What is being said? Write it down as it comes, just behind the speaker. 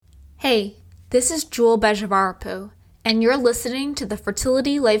Hey, this is Jewel Bejavarapu, and you're listening to the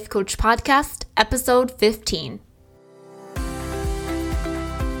Fertility Life Coach Podcast, Episode 15.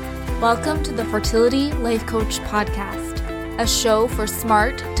 Welcome to the Fertility Life Coach Podcast, a show for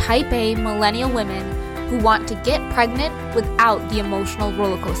smart, Type A millennial women who want to get pregnant without the emotional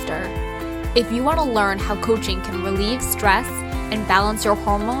roller coaster. If you want to learn how coaching can relieve stress and balance your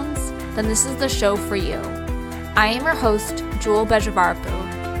hormones, then this is the show for you. I am your host, Jewel Bejavarapu,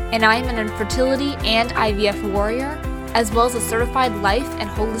 and I am an infertility and IVF warrior, as well as a certified life and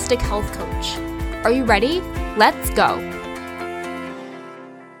holistic health coach. Are you ready? Let's go.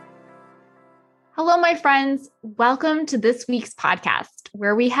 Hello, my friends. Welcome to this week's podcast,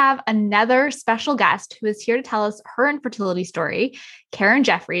 where we have another special guest who is here to tell us her infertility story,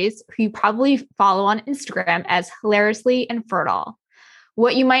 Jeffries, who you probably follow on Instagram as Hilariously Infertile.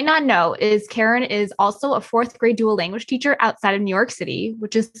 What you might not know is Karen is also a fourth grade dual language teacher outside of New York City,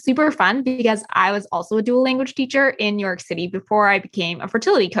 which is super fun because I was also a dual language teacher in New York City before I became a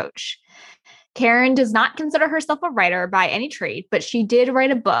fertility coach. Karen does not consider herself a writer by any trade, but she did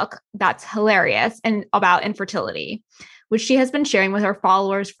write a book that's hilarious and about infertility, which she has been sharing with her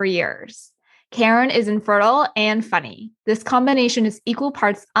followers for years. Karen is infertile and funny. This combination is equal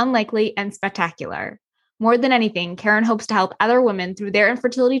parts unlikely and spectacular. More than anything, Karen hopes to help other women through their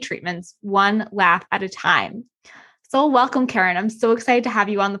infertility treatments, one laugh at a time. So welcome, Karen. I'm so excited to have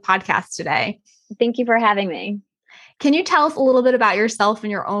you on the podcast today. Thank you for having me. Can you tell us a little bit about yourself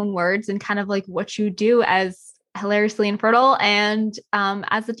in your own words and kind of like what you do as Hilariously Infertile and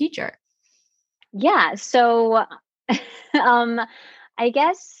as a teacher? Yeah. So I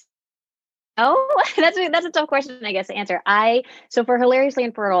guess, that's a tough question, I guess, to answer. So for Hilariously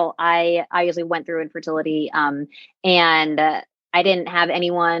Infertile, I usually went through infertility and I didn't have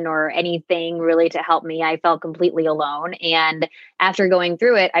anyone or anything really to help me. I felt completely alone. And after going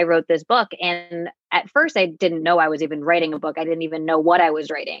through it, I wrote this book. And at first, I didn't know I was even writing a book. I didn't even know what I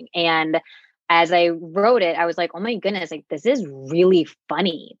was writing. And as I wrote it, I was like, oh my goodness, like this is really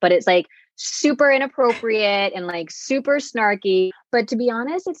funny, but it's like super inappropriate and like super snarky. But to be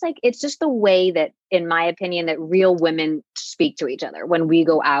honest, it's just the way that, in my opinion, that real women speak to each other when we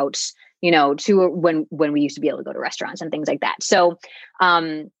go out, to when we used to be able to go to restaurants and things like that. So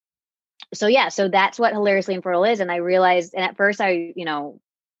that's what Hilariously Infertile is. And I realized, and at first I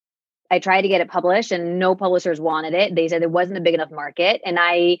tried to get it published and no publishers wanted it. They said there wasn't a big enough market. And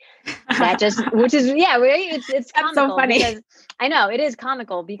which is, yeah, right. It's That's so funny. Because I know it is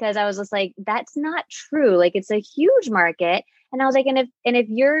comical because I was just like, that's not true. Like it's a huge market. And I was like, and if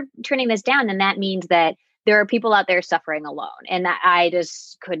you're turning this down, then that means that there are people out there suffering alone. And I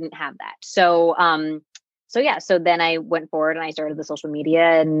just couldn't have that. So then I went forward and I started the social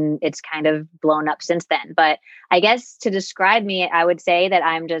media and it's kind of blown up since then. But I guess to describe me, I would say that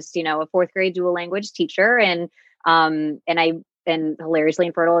I'm just, a fourth grade dual language teacher and Hilariously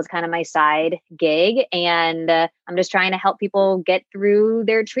Infertile is kind of my side gig. And I'm just trying to help people get through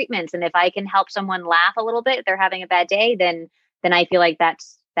their treatments. And if I can help someone laugh a little bit, if they're having a bad day, then I feel like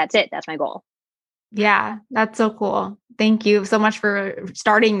that's it. That's my goal. Yeah, that's so cool. Thank you so much for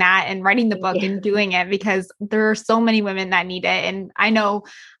starting that and writing the book and doing it because there are so many women that need it. And I know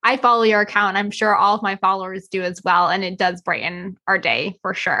I follow your account. I'm sure all of my followers do as well. And it does brighten our day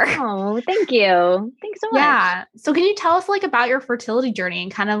for sure. Oh, thank you. Thanks so much. Yeah. So can you tell us about your fertility journey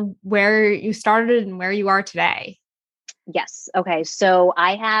and kind of where you started and where you are today? Yes. Okay. So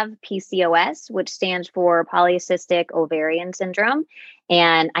I have PCOS, which stands for polycystic ovarian syndrome.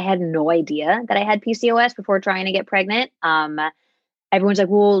 And I had no idea that I had PCOS before trying to get pregnant. Everyone's like,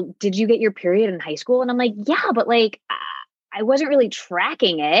 well, did you get your period in high school? And I'm like, yeah, but like, I wasn't really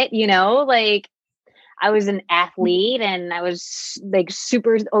tracking it, like I was an athlete and I was like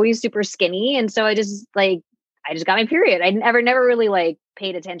always super skinny. And so I just got my period. I never really like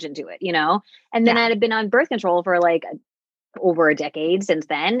paid attention to it, and then I had been on birth control for like over a decade since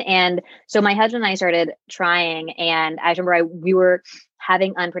then. And so my husband and I started trying, and I remember we were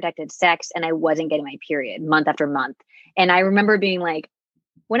having unprotected sex and I wasn't getting my period month after month. And I remember being like,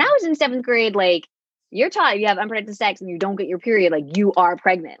 when I was in 7th grade, like you're taught you have unprotected sex and you don't get your period, like you are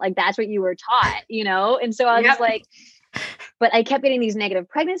pregnant. Like that's what you were taught, And so I was like, but I kept getting these negative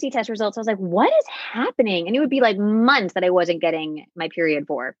pregnancy test results. I was like, what is happening? And it would be like months that I wasn't getting my period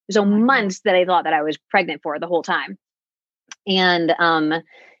for. So months that I thought that I was pregnant for the whole time.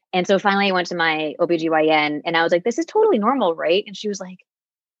 And so finally I went to my OBGYN and I was like, this is totally normal, right? And she was like,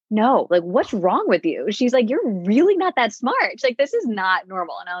 no, like, what's wrong with you? She's like, you're really not that smart. She's like, this is not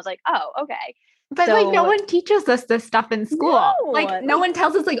normal. And I was like, oh, okay. But like, no one teaches us this stuff in school. No, like no one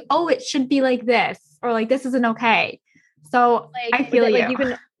tells us like, oh, it should be like this, or like, this isn't okay. So I feel that, you. you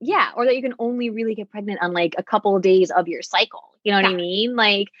can, yeah, or that you can only really get pregnant on like a couple of days of your cycle. You know what I mean?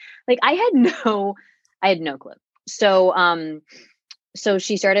 Like I had no clue. So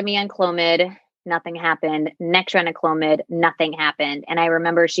she started me on Clomid, nothing happened. Next round of Clomid, nothing happened. And I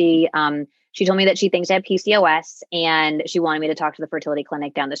remember she told me that she thinks I have PCOS and she wanted me to talk to the fertility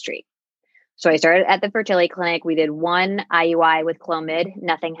clinic down the street. So I started at the fertility clinic. We did one IUI with Clomid,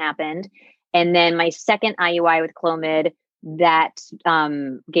 nothing happened. And then my second IUI with Clomid, that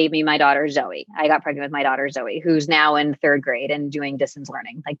gave me my daughter Zoe. I got pregnant with my daughter Zoe, who's now in third grade and doing distance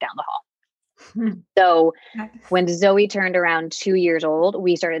learning, like down the hall. So when Zoe turned around 2 years old,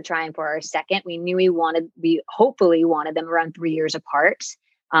 we started trying for our second. We knew we hopefully wanted them around 3 years apart.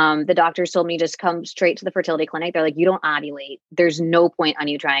 The doctors told me just come straight to the fertility clinic. They're like, you don't ovulate. There's no point on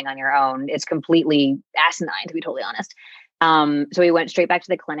you trying on your own. It's completely asinine, to be totally honest. So we went straight back to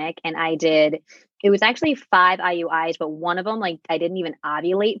the clinic and it was actually 5 IUIs, but one of them, like I didn't even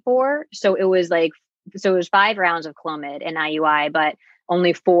ovulate for. So it was 5 rounds of Clomid and IUI, but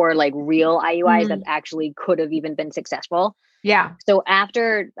only 4 like real IUIs that actually could have even been successful. Yeah. So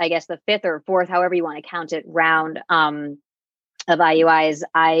after, I guess the 5th or 4th, however you want to count it, round, of IUIs,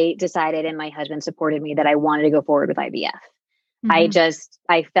 I decided, and my husband supported me, that I wanted to go forward with IVF.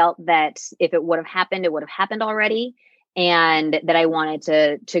 I felt that if it would have happened, it would have happened already. And that I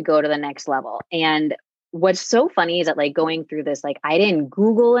wanted to go to the next level. And what's so funny is that like going through this, like I didn't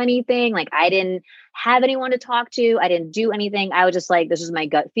Google anything. Like I didn't have anyone to talk to. I didn't do anything. I was just like, this is my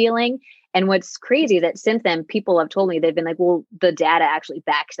gut feeling. And what's crazy is that since then, people have told me, they've been like, well, the data actually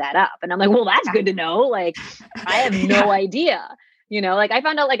backs that up. And I'm like, well, that's good to know. Like, I have no idea, like I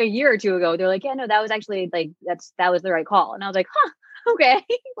found out like a year or two ago, they're like, yeah, no, that was actually like, that was the right call. And I was like, huh, okay.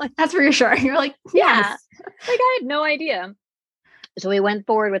 Like, that's reassuring. You're like, yes. Yeah. Like I had no idea. So we went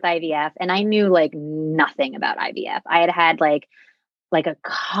forward with IVF and I knew like nothing about IVF. I had like a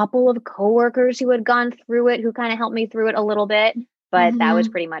couple of coworkers who had gone through it, who kind of helped me through it a little bit, but that was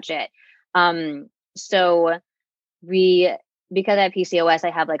pretty much it. So because I have PCOS, I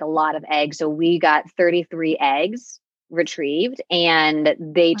have like a lot of eggs. So we got 33 eggs retrieved and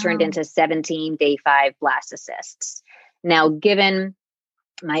they turned into 17 day 5 blastocysts. Now, given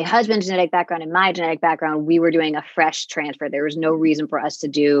my husband's genetic background and my genetic background, we were doing a fresh transfer. There was no reason for us to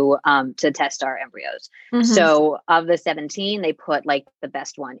do to test our embryos. So of the 17, they put like the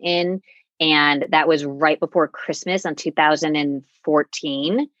best one in. And that was right before Christmas on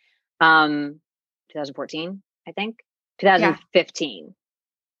 2014. 2014, I think. 2015.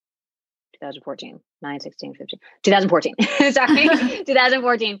 2014, 9, 16, 15, 2014. Sorry,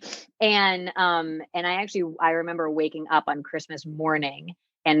 2014. And I remember waking up on Christmas morning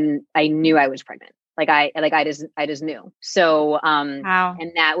and I knew I was pregnant. I just knew. So, wow.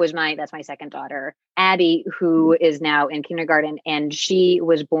 And that's my second daughter, Abby, who is now in kindergarten, and she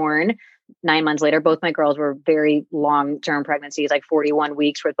was born 9 months later. Both my girls were very long-term pregnancies, like 41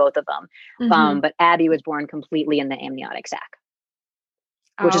 weeks with both of them. But Abby was born completely in the amniotic sac,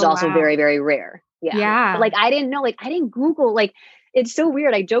 which is also very, very rare. Yeah. But like, I didn't know, like, I didn't Google, like, it's so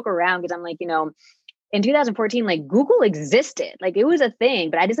weird. I joke around because I'm like, in 2014, like Google existed, like it was a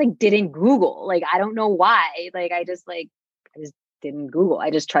thing, but I just like didn't Google. Like, I don't know why. Like, I just didn't Google. I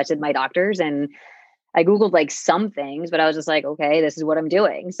just trusted my doctors and I Googled like some things, but I was just like, okay, this is what I'm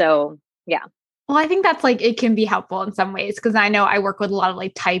doing. So yeah. Well, I think that's like, it can be helpful in some ways. Cause I know I work with a lot of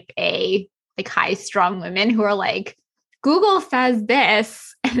like type A, like high strung women who are like, Google says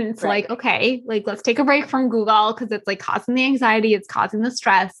this. And it's like, okay, like let's take a break from Google because it's like causing the anxiety, it's causing the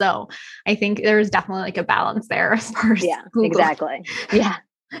stress. So I think there's definitely like a balance there as far as Google. Exactly. Yeah.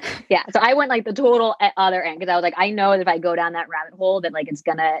 Yeah. So I went like the total other end because I was like, I know that if I go down that rabbit hole, that like it's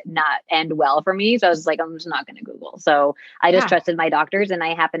gonna not end well for me. So I was like, I'm just not gonna Google. So I just trusted my doctors, and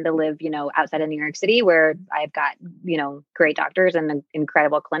I happen to live, outside of New York City, where I've got, great doctors and an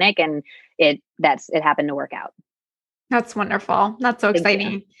incredible clinic, and it happened to work out. That's wonderful. That's so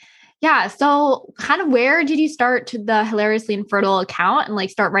exciting. Yeah. So kind of where did you start to the Hilariously Infertile account and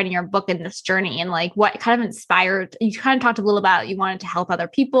like start writing your book in this journey? And like what kind of inspired, you kind of talked a little about you wanted to help other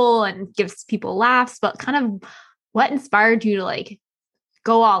people and give people laughs, but kind of what inspired you to like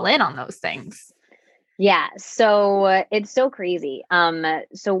go all in on those things? Yeah. So it's so crazy.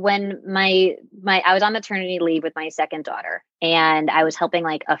 So when I was on maternity leave with my second daughter, and I was helping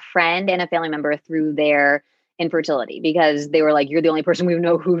like a friend and a family member through their infertility, because they were like, you're the only person we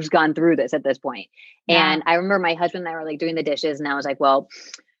know who's gone through this at this point. Yeah. And I remember my husband and I were like doing the dishes, and I was like, well,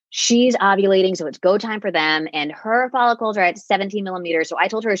 she's ovulating, so it's go time for them. And her follicles are at 17 millimeters. So I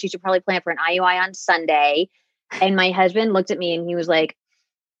told her she should probably plan for an IUI on Sunday. And my husband looked at me and he was like,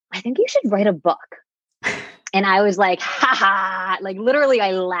 I think you should write a book. And I was like, ha ha, like literally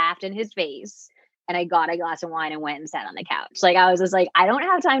I laughed in his face and I got a glass of wine and went and sat on the couch. Like I was just like, I don't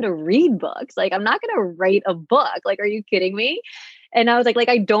have time to read books. Like I'm not going to write a book. Like, are you kidding me? And I was like,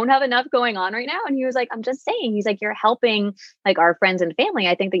 I don't have enough going on right now. And he was like, I'm just saying, he's like, you're helping like our friends and family.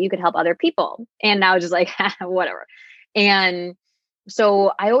 I think that you could help other people. And I was just like, whatever. And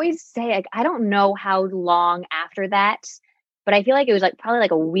so I always say, like, I don't know how long after that, but I feel like it was like probably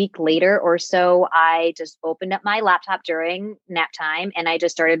like a week later or so. I just opened up my laptop during nap time and I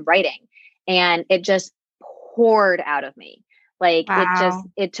just started writing, and it just poured out of me. Like Wow.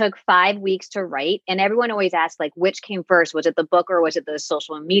 it took 5 weeks to write. And everyone always asks, like, which came first? Was it the book or was it the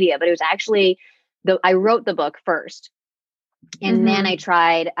social media? But it was actually I wrote the book first. And then I Mm-hmm.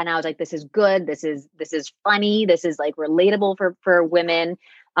 tried and I was like, this is good. This is funny. This is like relatable for women,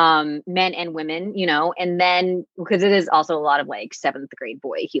 men and women, and then because it is also a lot of like seventh grade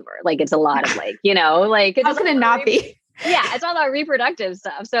boy humor. Like it's a lot of like, like it's How just can all it about not be? yeah, it's all about reproductive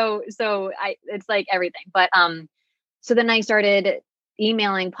stuff. So it's like everything. But so then I started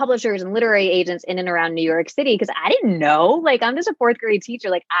emailing publishers and literary agents in and around New York City because I didn't know. Like I'm just a fourth grade teacher.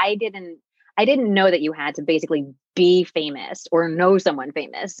 Like I didn't know that you had to basically be famous or know someone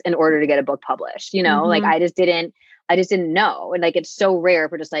famous in order to get a book published. Like Mm-hmm. I just didn't know. And like it's so rare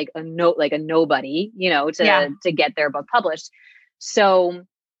for just like a nobody, Yeah. to get their book published. So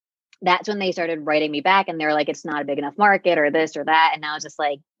that's when they started writing me back and they're like, it's not a big enough market or this or that. And I was just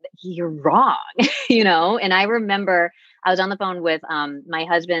like, you're wrong, And I remember I was on the phone with my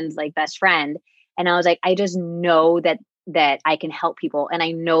husband's like best friend. And I was like, I just know that I can help people. And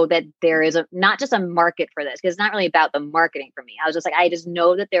I know that there is not just a market for this, because it's not really about the marketing for me. I was just like, I just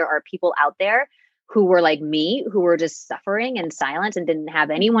know that there are people out there who were like me, who were just suffering in silence and didn't have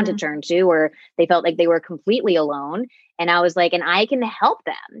anyone to Mm-hmm. turn to, or they felt like they were completely alone. And I was like, and I can help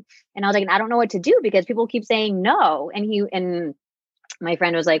them. And I was like, and I don't know what to do because people keep saying no. And my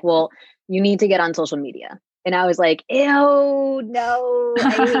friend was like, well, you need to get on social media. And I was like, ew, no,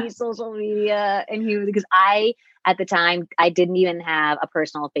 I hate social media. And because at the time, I didn't even have a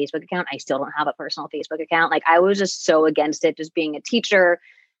personal Facebook account. I still don't have a personal Facebook account. Like I was just so against it, just being a teacher.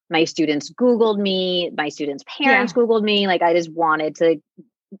 My students Googled me, my students' parents Yeah. Googled me. Like I just wanted to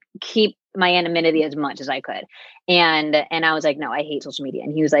keep my anonymity as much as I could. And I was like, no, I hate social media.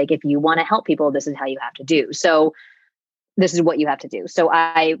 And he was like, if you want to help people, this is how you have to do. So this is what you have to do. So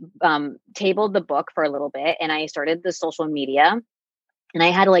I tabled the book for a little bit and I started the social media, and I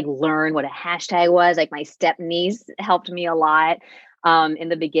had to like learn what a hashtag was. Like my step niece helped me a lot in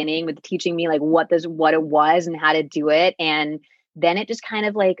the beginning with teaching me like what it was and how to do it. And then it just kind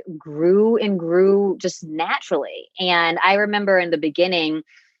of like grew and grew just naturally. And I remember in the beginning,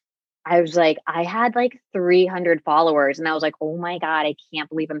 I was like, I had like 300 followers and I was like, oh my God, I can't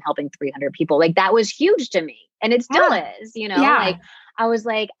believe I'm helping 300 people. Like that was huge to me. And it still Yeah. is, Yeah. like I was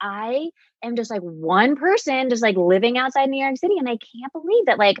like, I am just like one person just like living outside New York City. And I can't believe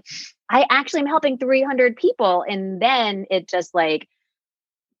that like I actually am helping 300 people. And then it just like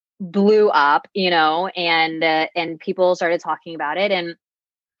blew up, and people started talking about it. And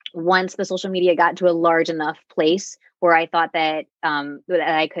once the social media got to a large enough place where I thought that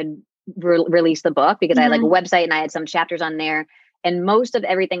I could release the book, because I had like a Mm-hmm. website and I had some chapters on there. And most of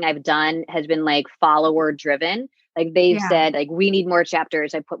everything I've done has been like follower driven. Like they've Yeah. said, like, we need more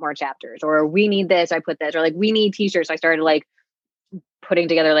chapters, I put more chapters, or we need this, I put this, or like we need t-shirts. I started like putting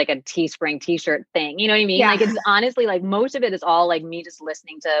together like a Teespring t-shirt thing. You know what I mean? Yeah. Like it's honestly like most of it is all like me just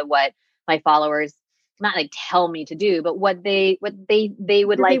listening to what my followers not like tell me to do, but what they would What they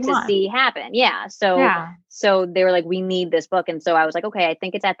like to want. see happen. Yeah. So Yeah. so they were like, we need this book. And so I was like, okay, I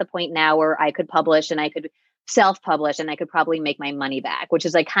think it's at the point now where I could publish and I could self-publish and I could probably make my money back, which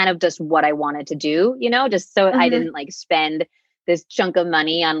is like kind of just what I wanted to do, just so I Mm-hmm. didn't like spend this chunk of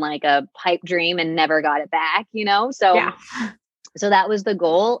money on like a pipe dream and never got it back. Yeah. So that was the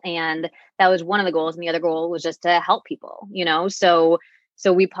goal, and that was one of the goals, and the other goal was just to help people.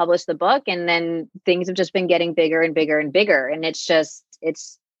 So we published the book, and then things have just been getting bigger and bigger and bigger, and it's just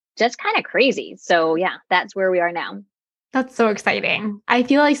kind of crazy. So yeah, that's where we are now. That's so exciting. I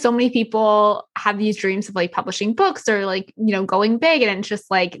feel like so many people have these dreams of like publishing books or like, going big. And it's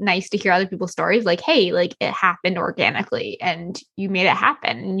just like nice to hear other people's stories. Like, hey, like it happened organically and you made it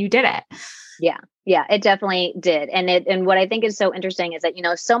happen and you did it. Yeah. Yeah, it definitely did. And what I think is so interesting is that,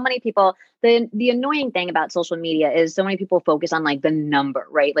 so many people, the annoying thing about social media is so many people focus on like the number,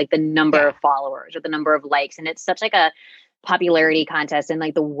 right? Like the number Yeah. of followers or the number of likes. And it's such like a popularity contest in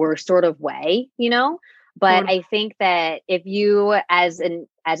like the worst sort of way. But Totally. I think that if you as an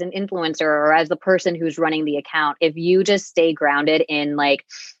influencer or as the person who's running the account, if you just stay grounded in like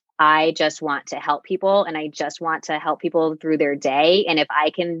I just want to help people, and I just want to help people through their day. And if I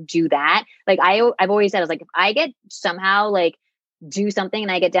can do that, like I've always said, I was like, if I get somehow like do something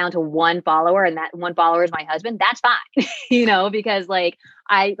and I get down to one follower and that one follower is my husband, that's fine, because like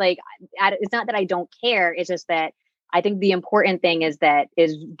it's not that I don't care. It's just that I think the important thing is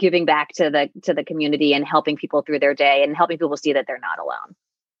giving back to the community and helping people through their day and helping people see that they're not alone.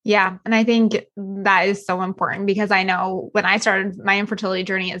 Yeah. And I think that is so important because I know when I started my infertility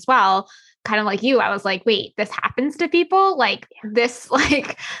journey as well, kind of like you, I was like, wait, this happens to people? Like this,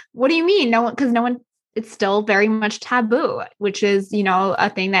 like, what do you mean? No one, because no one, it's still very much taboo, which is, a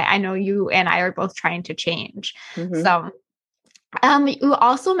thing that I know you and I are both trying to change. Mm-hmm. So, you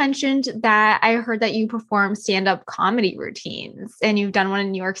also mentioned that I heard that you perform stand-up comedy routines and you've done one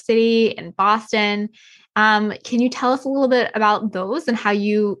in New York City and Boston. Can you tell us a little bit about those and how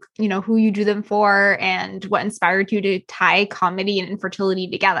who you do them for and what inspired you to tie comedy and infertility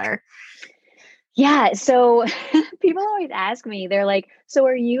together? Yeah. So people always ask me, they're like, so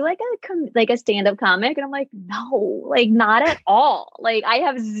are you like a stand-up comic? And I'm like, no, like not at all. Like I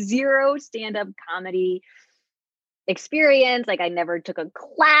have zero stand-up comedy experience. Like I never took a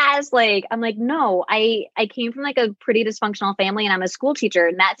class. Like I'm like, no, I came from like a pretty dysfunctional family and I'm a school teacher.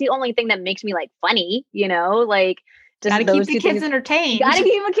 And that's the only thing that makes me like funny, like just gotta those keep the two kids things. entertained. Gotta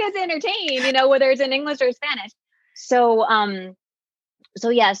keep the kids entertained, whether it's in English or Spanish. So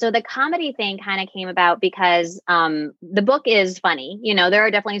the comedy thing kind of came about because the book is funny. There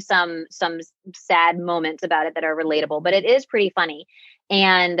are definitely some sad moments about it that are relatable, but it is pretty funny.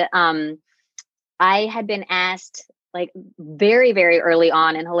 And I had been asked like very, very early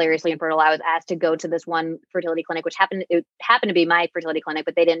on and hilariously infertile. I was asked to go to this one fertility clinic, which happened to be my fertility clinic,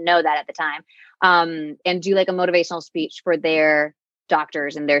 but they didn't know that at the time. And do like a motivational speech for their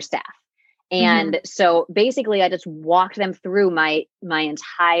doctors and their staff. And so basically I just walked them through my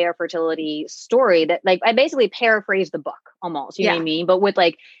entire fertility story that like, I basically paraphrased the book almost, you know what I mean? But with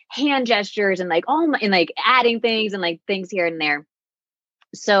like hand gestures and like, and like adding things and like things here and there.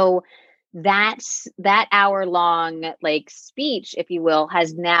 So that hour long like speech, if you will,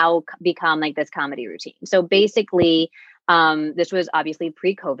 has now become like this comedy routine. So basically, this was obviously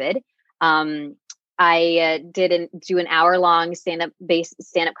pre-COVID. I didn't do an hour long stand-up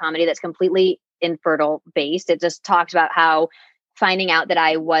comedy that's completely infertile based. It just talked about how finding out that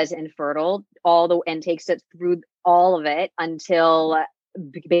I was infertile, and takes it through all of it until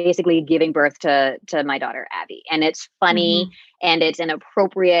basically giving birth to my daughter Abby. And it's funny and it's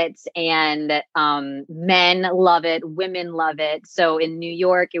inappropriate, and men love it, women love it. So in New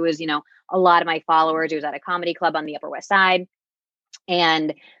York, it was a lot of my followers. It was at a comedy club on the Upper West Side.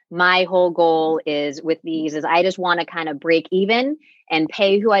 And my whole goal is I just want to kind of break even and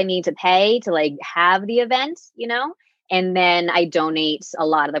pay who I need to pay to like have the event, and then I donate a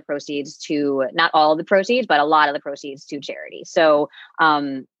lot of the proceeds to, not all of the proceeds, but a lot of the proceeds to charity. So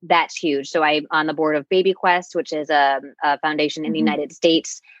that's huge. So I'm on the board of Baby Quest, which is a foundation in the United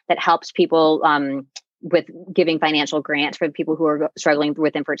States that helps people with giving financial grants for people who are struggling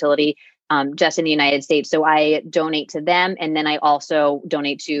with infertility just in the United States. So I donate to them. And then I also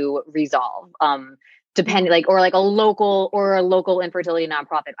donate to Resolve, depending like a local infertility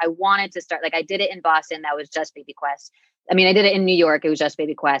nonprofit. I wanted to start, like I did it in Boston. That was just Baby Quest. I mean, I did it in New York. It was just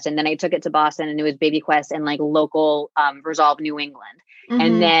Baby Quest. And then I took it to Boston and it was Baby Quest and like local Resolve New England.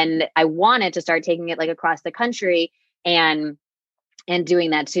 And then I wanted to start taking it like across the country and doing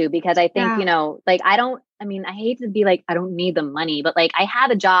that too, because I think, I hate to be like, I don't need the money, but like I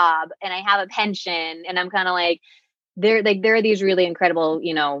have a job and I have a pension and I'm kind of like, there are these really incredible,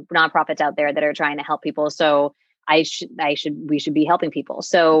 nonprofits out there that are trying to help people. So we should be helping people.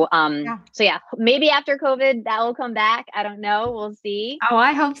 So, maybe after COVID that will come back. I don't know. We'll see. Oh,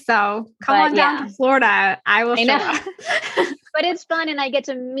 I hope so. Come on down to Florida. I will show up. But it's fun and I get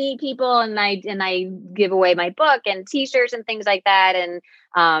to meet people and I give away my book and t-shirts and things like that. And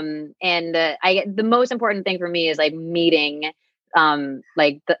the most important thing for me is like meeting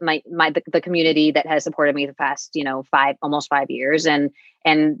the community that has supported me the past, almost 5 years. And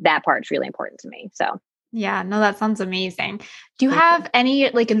that part's really important to me. So. Yeah, no, that sounds amazing. Do you have any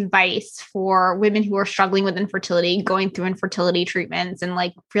like advice for women who are struggling with infertility, going through infertility treatments and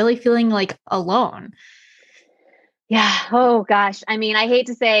like really feeling like alone? Yeah. Oh gosh. I mean, I hate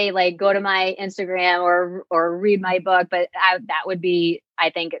to say like go to my Instagram or read my book, but that would be, I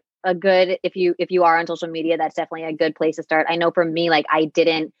think, a good, if you are on social media, that's definitely a good place to start. I know for me, like I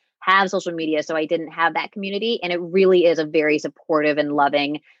didn't have social media, so I didn't have that community, and it really is a very supportive and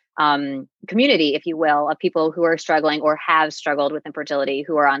loving community, if you will, of people who are struggling or have struggled with infertility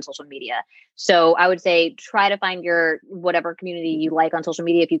who are on social media. So I would say try to find your whatever community you like on social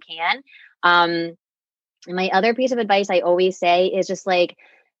media if you can. And my other piece of advice I always say is just like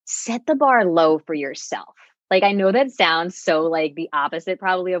set the bar low for yourself. Like I know that sounds so like the opposite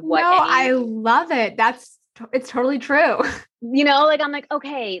probably of what No, I love it. It's totally true. like I'm like,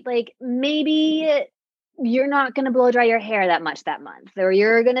 okay, like maybe you're not going to blow dry your hair that much that month, or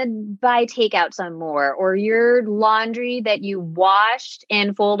you're going to buy takeout some more, or your laundry that you washed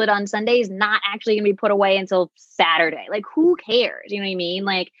and folded on Sunday is not actually going to be put away until Saturday. Like who cares? You know what I mean?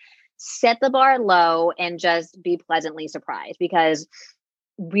 Like set the bar low and just be pleasantly surprised, because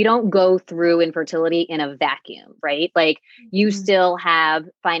we don't go through infertility in a vacuum, right? Like you still have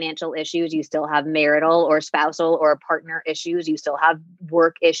financial issues, you still have marital or spousal or partner issues, you still have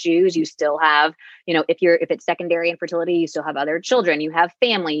work issues, you still have, if it's secondary infertility, you still have other children, you have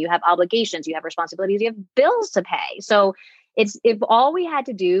family, you have obligations, you have responsibilities, you have bills to pay. So if all we had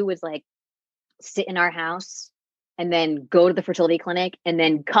to do was like sit in our house and then go to the fertility clinic and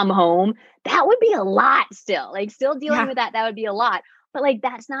then come home, that would be a lot still. Like still dealing with that would be a lot. But like,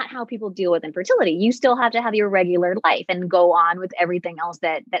 that's not how people deal with infertility. You still have to have your regular life and go on with everything else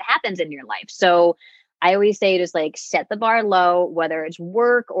that happens in your life. So I always say, just like set the bar low, whether it's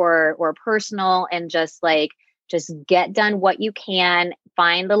work or personal, and just get done what you can.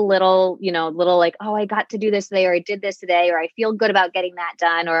 Find the little like, oh, I got to do this today, or I did this today, or I feel good about getting that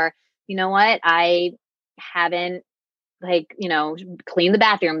done. Or you know what? I haven't clean the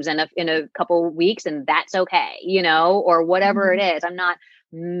bathrooms in a couple weeks, and that's okay, or whatever it is. I'm not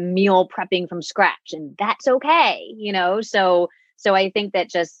meal prepping from scratch, and that's okay, So I think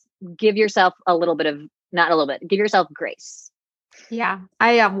that just give yourself give yourself grace. Yeah,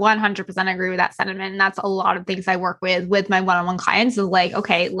 I 100% agree with that sentiment. And that's a lot of things I work with my one-on-one clients is like,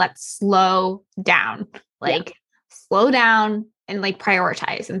 okay, let's slow down, slow down and like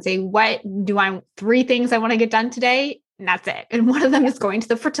prioritize and say, what do I, 3 things I want to get done today? And that's it. And one of them is going to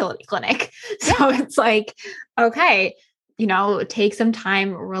the fertility clinic. So it's like, okay, take some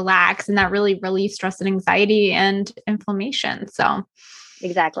time, relax, and that really relieves stress and anxiety and inflammation. So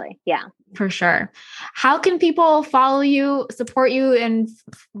exactly. Yeah. For sure. How can people follow you, support you, and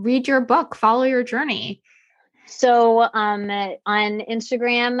read your book, follow your journey? So on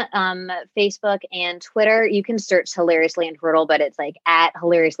Instagram, Facebook, and Twitter, you can search Hilariously Infertile, but it's like at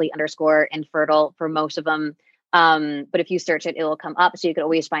hilariously_infertile for most of them. But if you search it, it will come up. So you can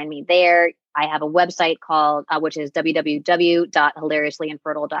always find me there. I have a website called, which is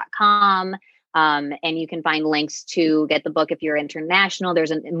www.hilariouslyinfertile.com. And you can find links to get the book if you're international.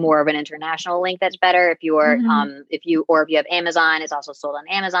 There's more of an international link that's better. If you have Amazon, it's also sold on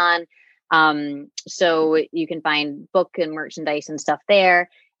Amazon. So you can find book and merchandise and stuff there.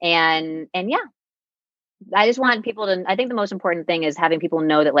 And yeah, I just want people to, I think the most important thing is having people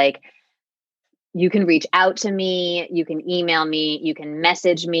know that like, you can reach out to me, you can email me, you can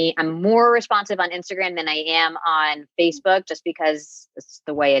message me. I'm more responsive on Instagram than I am on Facebook, just because it's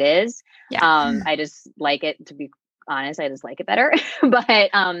the way it is. Yeah. I just like it, to be honest, I just like it better. But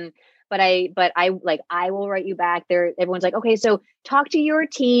I will write you back there. Everyone's like, okay, so talk to your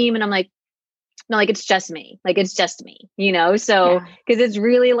team. And I'm like, no, like, it's just me. Like, it's just me, so, cause it's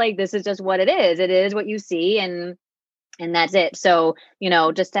really like, this is just what it is. It is what you see. And that's it. So,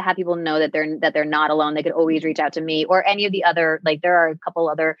 just to have people know that they're not alone, they could always reach out to me or any of the other, like there are a couple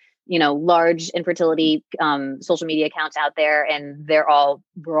other, large infertility, social media accounts out there, and we're all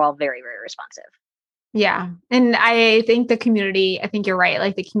very, very responsive. Yeah. And I think the community, I think you're right.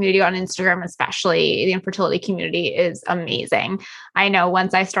 Like the community on Instagram, especially the infertility community, is amazing. I know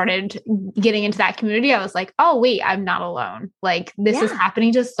once I started getting into that community, I was like, oh, wait, I'm not alone. Like this is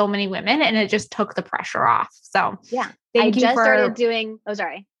happening to so many women, and it just took the pressure off. So yeah, I just started doing, oh,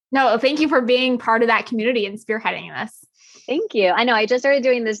 sorry. No, thank you for being part of that community and spearheading this. Thank you. I know I just started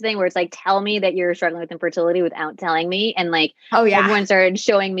doing this thing where it's like, tell me that you're struggling with infertility without telling me. And like, everyone started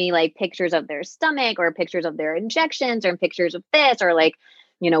showing me like pictures of their stomach or pictures of their injections or pictures of this, or like,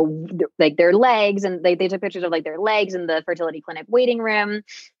 like their legs. And they took pictures of like their legs in the fertility clinic waiting room.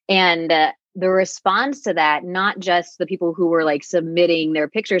 And the response to that, not just the people who were like submitting their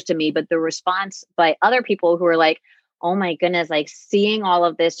pictures to me, but the response by other people who were like, oh my goodness, like seeing all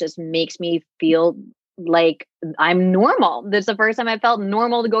of this just makes me feel like I'm normal. That's the first time I felt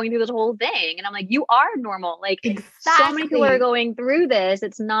normal to going through this whole thing. And I'm like, you are normal. Like so many people are going through this.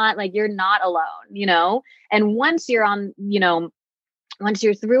 It's not like you're not alone, And once you're on, once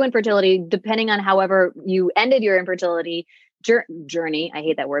you're through infertility, depending on however you ended your infertility, journey, I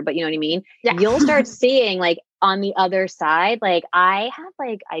hate that word, but you know what I mean? Yeah. You'll start seeing like on the other side, like I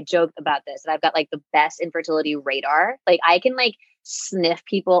joke about this, that I've got like the best infertility radar. Like I can like sniff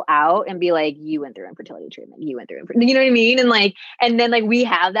people out and be like, you went through infertility treatment, you know what I mean? And then like we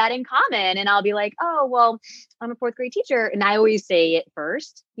have that in common, and I'll be like, oh, well, I'm a fourth grade teacher. And I always say it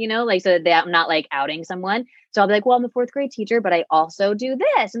first, like so that I'm not like outing someone. So I'll be like, well, I'm a fourth grade teacher, but I also do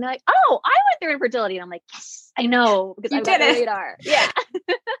this. And they're like, oh, I went through infertility. And I'm like, yes, I know, because I've got the radar. Yeah.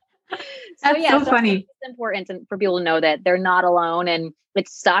 That's so funny. It's important for people to know that they're not alone, and it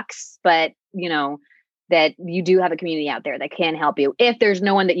sucks, but that you do have a community out there that can help you if there's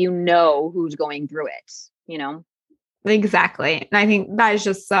no one that who's going through it, Exactly. And I think that is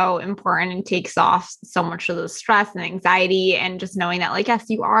just so important and takes off so much of the stress and anxiety, and just knowing that like, yes,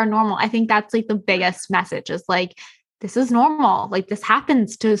 you are normal. I think that's like the biggest message is like, this is normal. Like this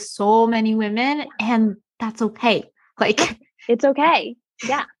happens to so many women, and that's okay. Like it's okay.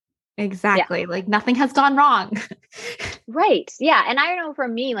 Yeah. Exactly. Yeah. Like nothing has gone wrong. Right. Yeah. And I know for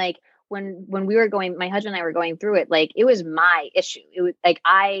me, like when we were my husband and I were going through it, like it was my issue. It was like,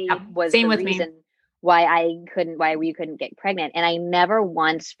 was the reason why we couldn't get pregnant. And I never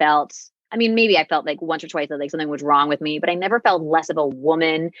once felt, maybe I felt like once or twice that like something was wrong with me, but I never felt less of a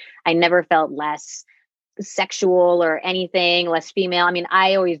woman. I never felt less sexual or anything, less female.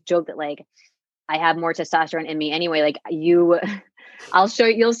 I always joke that like I have more testosterone in me anyway. Like I'll show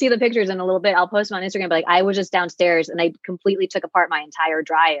you, you'll see the pictures in a little bit. I'll post them on Instagram, but like I was just downstairs and I completely took apart my entire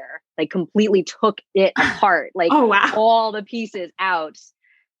dryer, like completely took it apart, like all the pieces out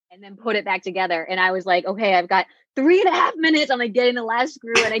and then put it back together. And I was like, okay, I've got 3.5 minutes. I'm like getting the last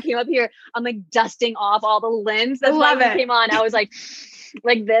screw. And I came up here, I'm like dusting off all the lens. That's why when it came on, I was like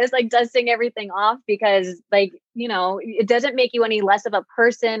this, like dusting everything off, because like, it doesn't make you any less of a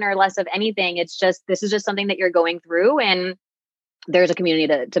person or less of anything. It's just, this is just something that you're going through, and there's a community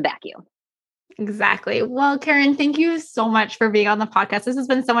to back you. Exactly. Well, Karen, thank you so much for being on the podcast. This has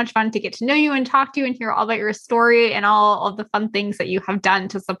been so much fun to get to know you and talk to you and hear all about your story and all of the fun things that you have done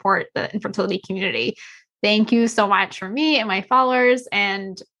to support the infertility community. Thank you so much for me and my followers.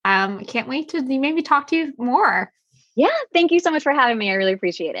 And I can't wait to maybe talk to you more. Yeah. Thank you so much for having me. I really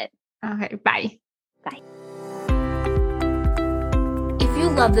appreciate it. Okay. Bye. Bye. If you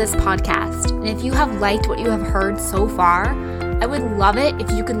love this podcast, and if you have liked what you have heard so far, I would love it if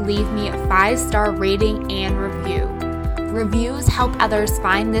you could leave me a 5-star rating and review. Reviews help others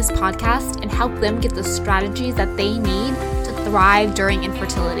find this podcast and help them get the strategies that they need to thrive during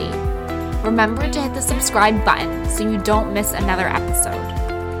infertility. Remember to hit the subscribe button so you don't miss another episode.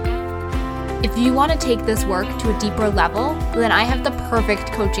 If you want to take this work to a deeper level, then I have the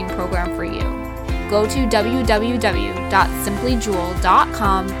perfect coaching program for you. Go to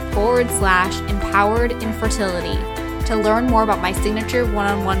www.simplyjewel.com/empowered-infertility to learn more about my signature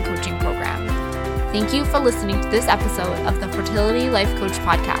one-on-one coaching program. Thank you for listening to this episode of the Fertility Life Coach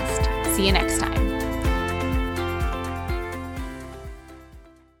Podcast. See you next time.